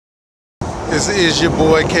This is your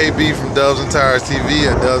boy KB from Dubs and Tires TV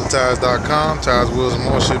at dubsandtires.com. Tires, wheels, and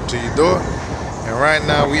more shipped to your door. And right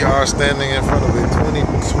now we are standing in front of a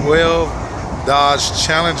 2012 Dodge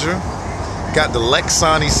Challenger. Got the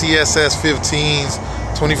Lexani CSS-15s,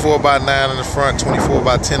 24x9 in the front,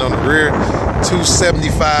 24x10 on the rear,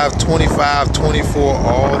 275, 25, 24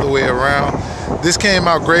 all the way around. This came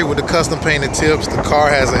out great with the custom painted tips. The car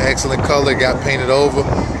has an excellent color. It got painted over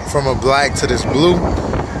from a black to this blue.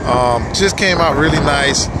 Just came out really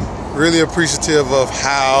nice. Really appreciative of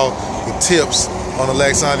how the tips on the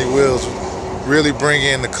Lexani wheels really bring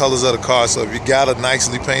in the colors of the car. So if you got a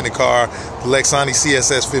nicely painted car, the Lexani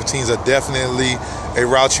CSS-15s are definitely a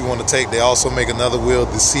route you want to take. They also make another wheel,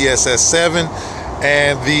 the CSS-7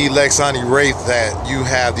 and the Lexani Wraith, that you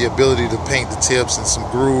have the ability to paint the tips and some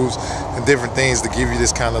grooves and different things to give you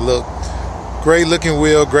this kind of look. Great looking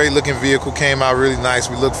wheel, great looking vehicle, came out really nice.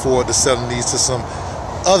 We look forward to selling these to some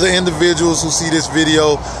other individuals who see this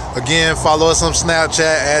video. Again, follow us on Snapchat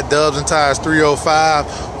at Dubs and Tires 305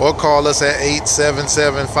 or call us at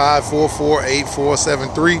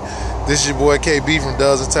 877-544-8473. This is your boy KB from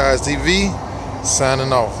Dubs and Tires TV,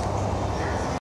 signing off.